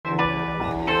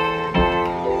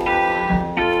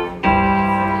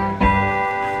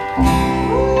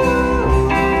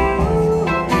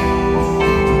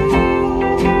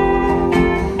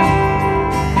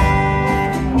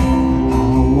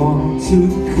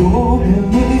Go with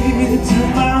me to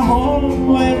my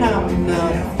home when I'm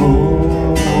not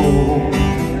home.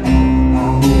 I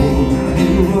hope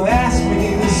you ask me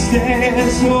to stay,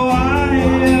 so I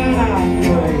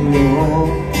know.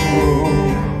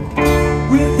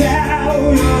 Without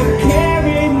you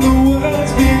carrying the world,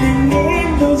 spinning in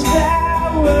those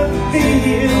flower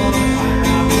fields.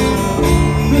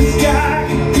 The sky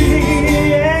can be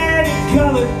any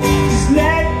color, just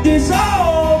let this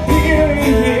all be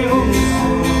real.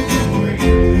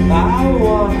 I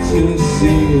want to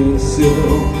see you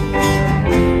still,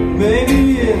 maybe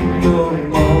in the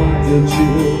month of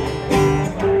June.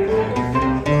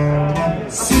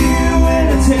 See you in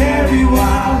a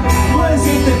Tarrywife. What is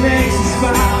it that makes you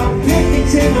smile?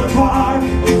 Picnics in the park,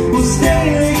 we'll stay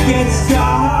till it gets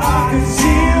dark.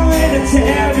 See you in a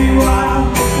Tarrywife.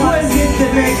 What is it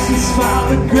that makes you smile?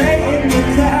 The gray in the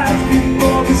clouds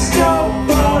before the snow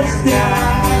falls down.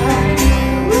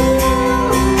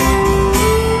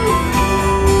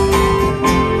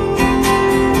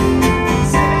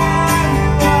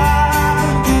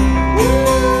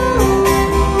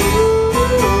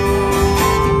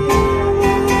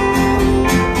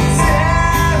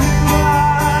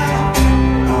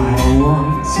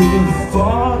 To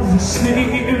fall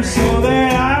asleep so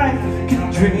that I can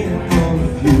dream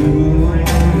of you.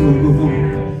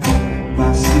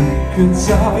 My secrets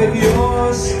are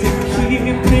yours to keep.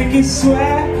 Make you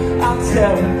swear I'll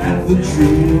tell the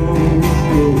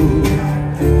truth.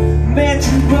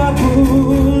 Mansion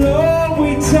bubble, oh we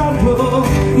tumble.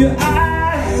 Your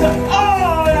eyes are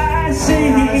all I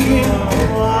see.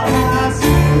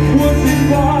 Wooden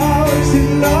walls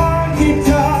and long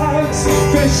guitars,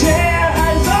 fresh air.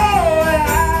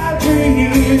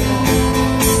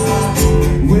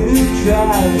 We'll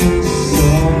drive the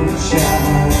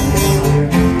sunshine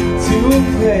to a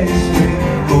place we're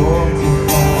born to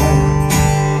find.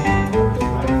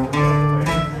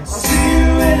 See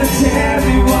you in a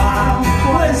Tarrywife.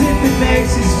 What is it that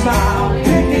makes you smile?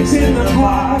 Picnics in the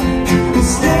park, we'll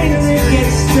stay till it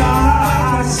gets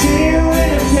dark. See you in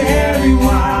a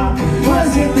Tarrywife. What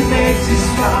is it that makes you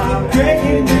smile?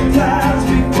 Breaking the clouds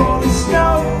before the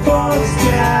snow falls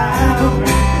down.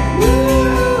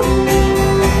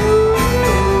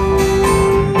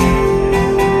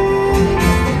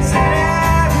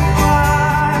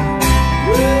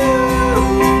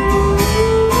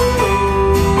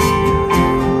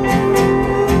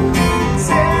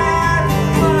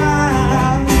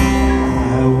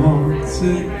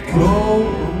 Go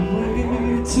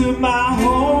away to my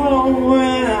home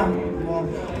when I'm not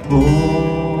home.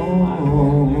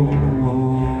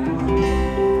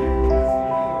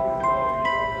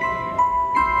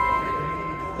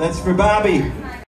 That's for Bobby.